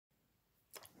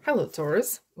Hello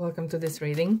Taurus, welcome to this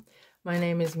reading. My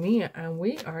name is Mia and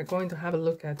we are going to have a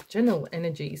look at general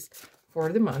energies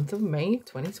for the month of May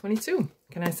 2022.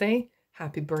 Can I say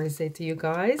happy birthday to you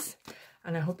guys,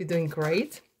 and I hope you're doing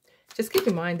great. Just keep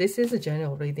in mind this is a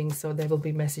general reading, so there will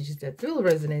be messages that will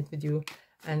resonate with you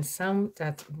and some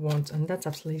that won't, and that's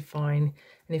absolutely fine.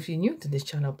 And if you're new to this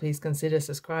channel, please consider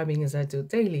subscribing, as I do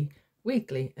daily,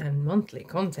 weekly and monthly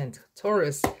content.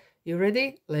 Taurus, you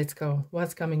ready? Let's go.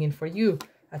 What's coming in for you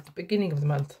at the beginning of the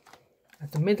month, at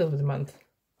the middle of the month,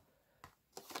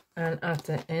 and at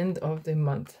the end of the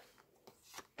month?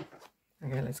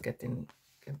 Okay, let's get in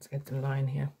line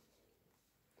here.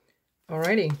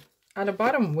 Alrighty, at the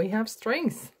bottom we have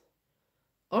strength.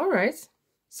 All right,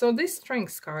 so this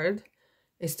strength card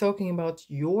is talking about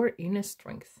your inner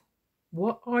strength.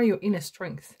 What are your inner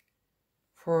strength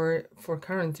for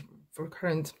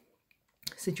current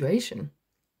situation?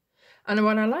 And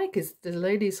what I like is the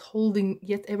lady is holding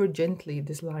yet ever gently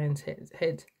this lion's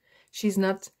head. She's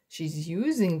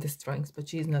using the strength, but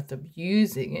she's not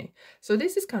abusing it. So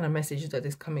this is kind of message that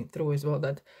is coming through as well,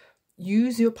 that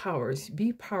use your powers,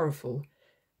 be powerful,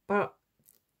 but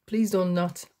please don't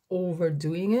not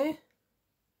overdoing it,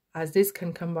 as this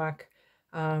can come back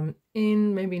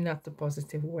in maybe not the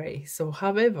positive way. So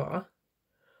however,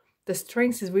 the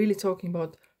strength is really talking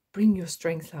about bring your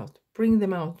strengths out, bring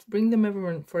them out, bring them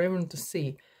for everyone to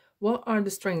see. What are the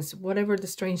strengths, whatever the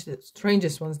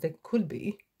strangest ones they could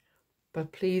be,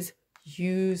 but please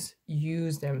use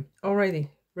them. Alrighty,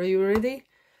 are you ready?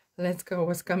 Let's go.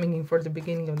 What's coming in for the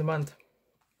beginning of the month?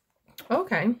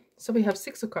 Okay, so we have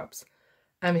 6 of Cups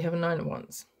and we have 9 of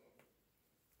Wands.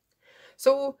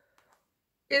 So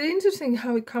it's interesting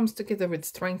how it comes together with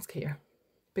strength here,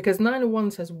 because 9 of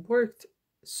Wands has worked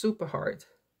super hard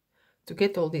to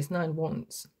get all these 9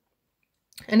 wands,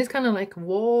 and it's kind of like a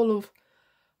wall of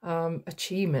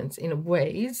achievements in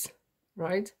ways,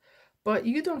 right? But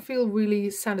you don't feel really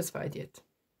satisfied yet.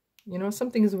 You know,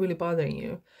 something is really bothering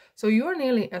you, so you're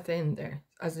nearly at the end there,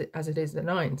 as it is the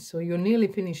 9, so you're nearly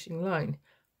finishing line.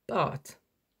 But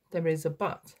there is a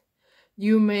but.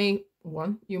 You may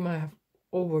have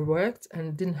overworked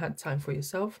and didn't have time for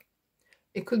yourself.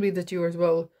 It could be that you as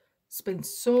well spend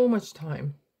so much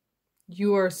time,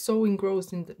 you are so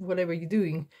engrossed in whatever you're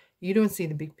doing, you don't see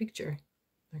the big picture.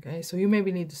 Okay, so you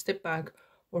maybe need to step back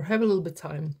or have a little bit of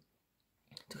time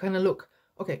to kind of look,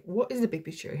 okay, what is the big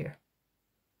picture here?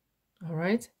 All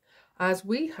right, as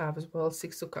we have as well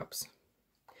 6 of Cups.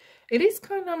 It is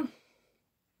kind of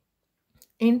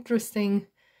interesting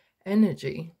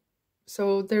energy.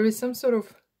 So there is some sort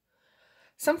of,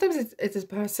 sometimes it is a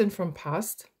person from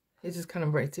past. It is kind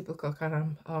of very typical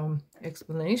kind of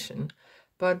explanation.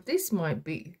 But this might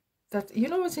be that, you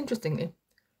know what's interesting?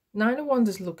 9 of Wands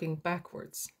is looking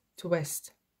backwards to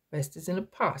west. West is in the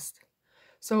past.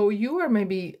 So you are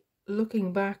maybe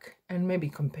looking back and maybe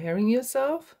comparing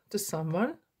yourself to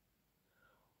someone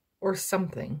or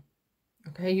something.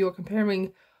 Okay, you're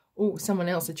comparing, oh, someone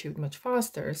else achieved much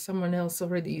faster. Someone else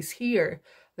already is here.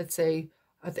 Let's say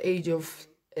at the age of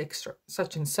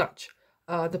such and such.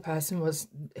 The person was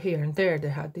here and there. They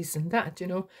had this and that, you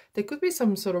know. There could be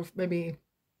some sort of maybe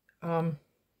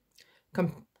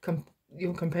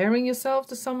you're comparing yourself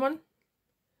to someone,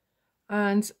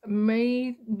 and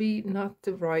maybe not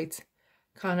the right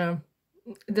kind of,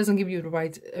 it doesn't give you the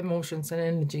right emotions and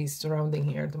energies surrounding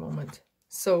here at the moment.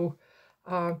 So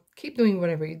keep doing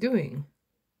whatever you're doing.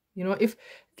 You know,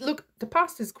 look, the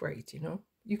past is great, you know,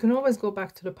 you can always go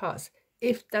back to the past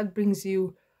if that brings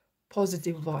you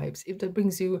positive vibes, if that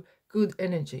brings you good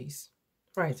energies.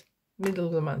 Right, middle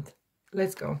of the month,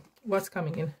 let's go. What's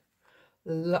coming in?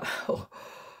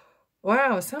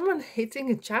 Wow, someone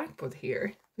hitting a jackpot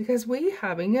here, because we're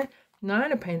having a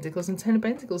 9 of Pentacles and 10 of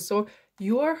Pentacles. So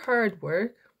your hard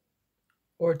work,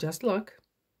 or just luck,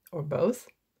 or both,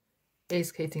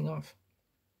 is hitting off.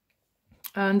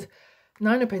 And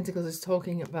 9 of Pentacles is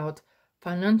talking about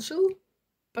financial,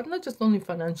 but not just only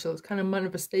financial, it's kind of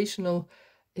manifestational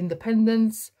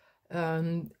independence,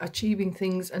 achieving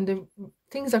things, and the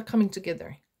things are coming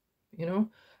together, you know.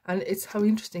 And it's how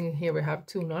interesting here we have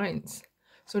 2 9s.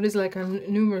 So there's like a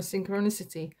numerous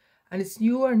synchronicity, and it's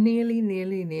you are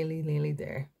nearly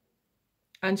there.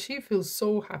 And she feels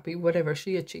so happy whatever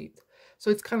she achieved. So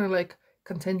it's kind of like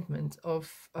contentment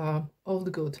of all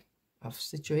the good, of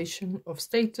situation, of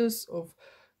status, of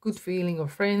good feeling,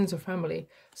 of friends or family.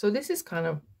 So this is kind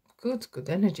of good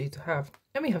energy to have.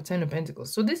 And we have 10 of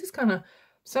Pentacles. So this is kind of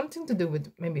something to do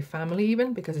with maybe family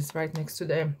even, because it's right next to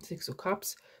the 6 of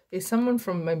Cups. Is someone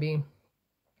from maybe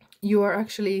you are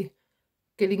actually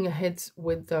getting ahead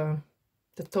with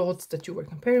the thoughts that you were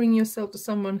comparing yourself to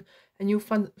someone, and you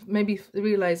maybe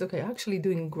realize, okay, actually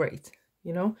doing great,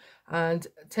 you know. And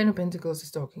 10 of Pentacles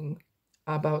is talking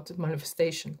about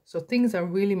manifestation, so things are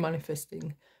really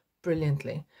manifesting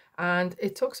brilliantly. And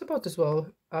it talks about as well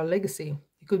a legacy.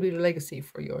 It could be a legacy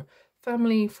for your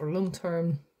family, for long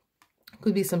term. It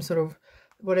could be some sort of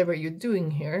whatever you're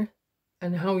doing here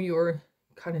and how you're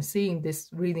kind of seeing this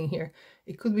reading here.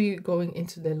 It could be going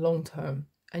into the long term,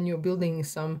 and you're building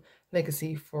some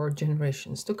legacy for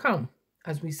generations to come,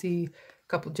 as we see a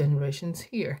couple generations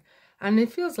here. And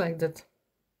it feels like that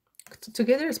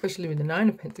together, especially with the 9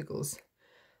 of Pentacles,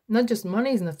 not just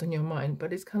money is not on your mind,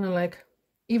 but it's kind of like,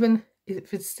 even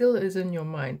if it still is in your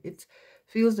mind, it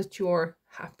feels that you're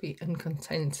happy and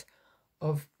content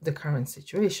of the current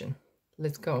situation.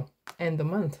 Let's go. End the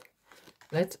month.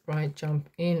 Let's jump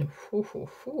in.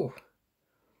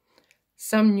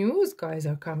 Some news, guys,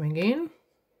 are coming in,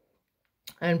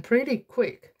 and pretty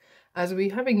quick, as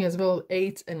we're having as well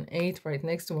 8 and 8 right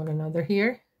next to one another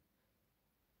here.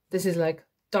 This is like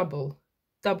double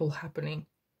happening,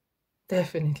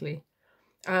 definitely.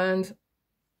 And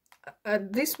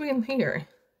this one here,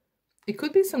 it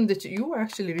could be something that you are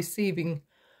actually receiving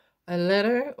a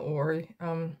letter or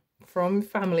from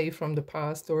family from the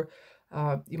past, or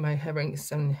you might having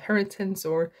some inheritance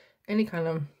or any kind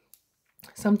of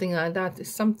something like that.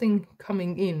 Is something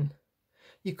coming in.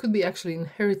 You could be actually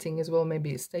inheriting as well,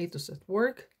 maybe a status at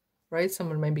work, right?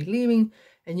 Someone might be leaving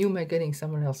and you might getting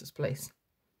someone else's place.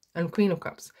 And Queen of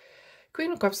Cups.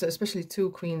 Queen of Cups, especially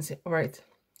 2 queens, all right.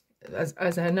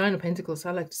 As a 9 of Pentacles,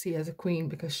 I like to see as a queen,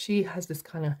 because she has this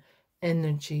kind of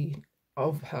energy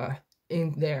of her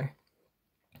in there.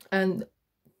 And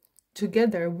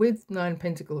together with 9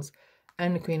 Pentacles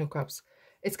and the Queen of Cups,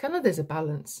 it's kind of, there's a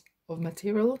balance of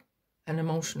material and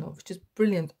emotional, which is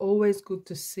brilliant. Always good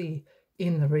to see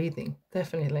in the reading,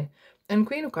 definitely. And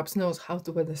Queen of Cups knows how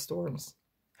to weather storms,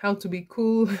 how to be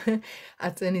cool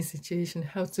at any situation,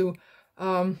 how to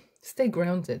stay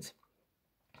grounded.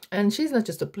 And she's not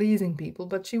just a pleasing people,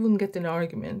 but she wouldn't get an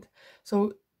argument.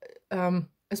 So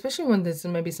especially when there's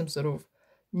maybe some sort of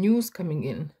news coming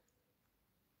in,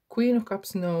 Queen of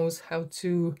Cups knows how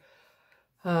to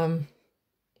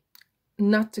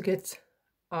not to get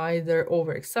either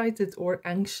overexcited or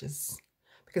anxious,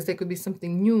 because there could be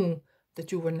something new that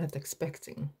you were not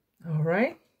expecting. All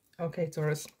right. Okay,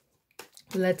 Taurus,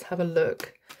 let's have a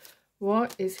look.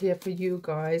 What is here for you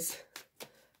guys?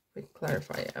 Quick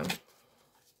clarify.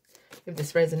 If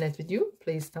this resonates with you,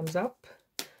 please thumbs up.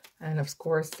 And of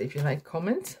course, if you like,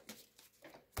 comment.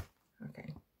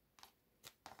 Okay.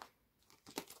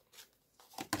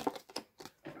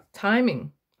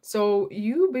 Timing. So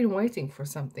you've been waiting for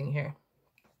something here,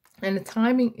 and the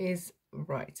timing is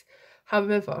right.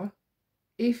 However,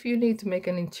 if you need to make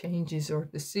any changes or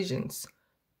decisions,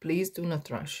 please do not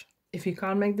rush. If you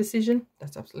can't make a decision,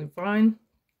 that's absolutely fine.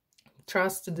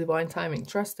 Trust the divine timing.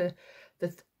 Trust that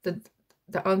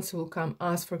the answer will come.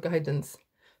 Ask for guidance,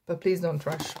 but please don't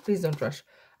rush. Please don't rush.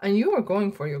 And you are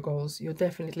going for your goals. You're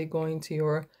definitely going to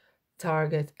your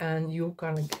target, and you're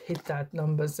gonna hit that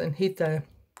numbers and hit the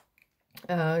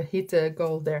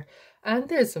goal there. And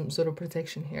there's some sort of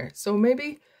protection here. So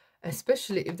maybe,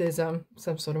 especially if there's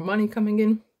some sort of money coming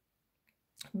in,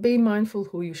 be mindful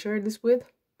who you share this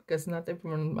with, because not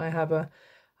everyone might have a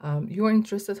your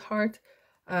interest at heart.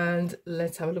 And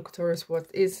let's have a look, Taurus, what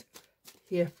is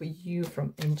here for you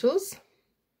from angels.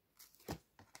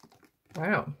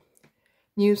 Wow.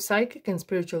 New psychic and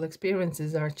spiritual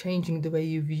experiences are changing the way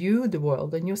you view the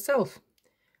world and yourself.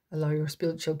 Allow your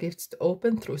spiritual gifts to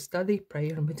open through study,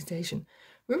 prayer, and meditation.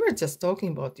 We were just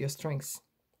talking about your strengths.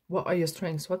 What are your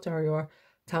strengths? What are your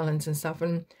talents and stuff?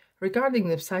 And regarding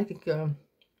the psychic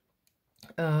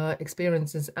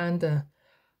experiences and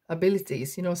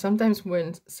abilities, you know, sometimes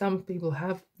when some people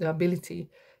have the ability,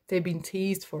 they've been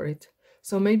teased for it.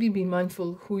 So maybe be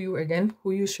mindful who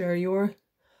you share your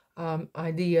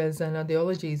ideas and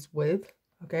ideologies with,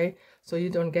 okay? So you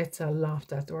don't get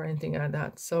laughed at or anything like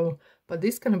that. So, but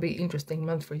this is going to be interesting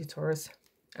month for you, Taurus.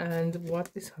 And what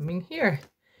is coming here?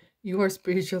 Your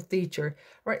spiritual teacher,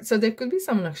 right? So there could be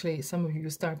some of you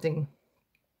starting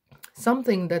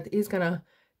something that is going to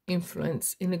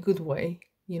influence in a good way.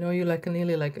 You know, you're like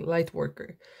nearly like a light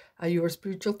worker. You're a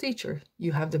spiritual teacher.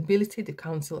 You have the ability to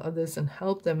counsel others and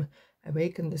help them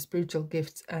awaken the spiritual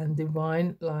gifts and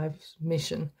divine life's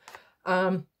mission.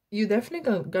 You're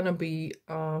definitely gonna be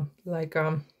not,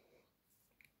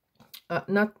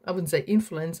 I wouldn't say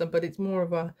influencer, but it's more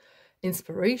of a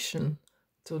inspiration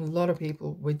to a lot of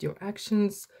people with your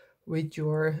actions, with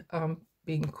your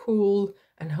being cool,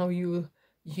 and how you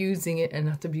using it and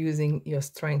not abusing your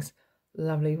strengths.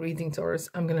 lovely reading, Taurus.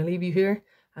 I'm going to leave you here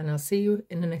and I'll see you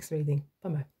in the next reading.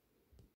 Bye-bye.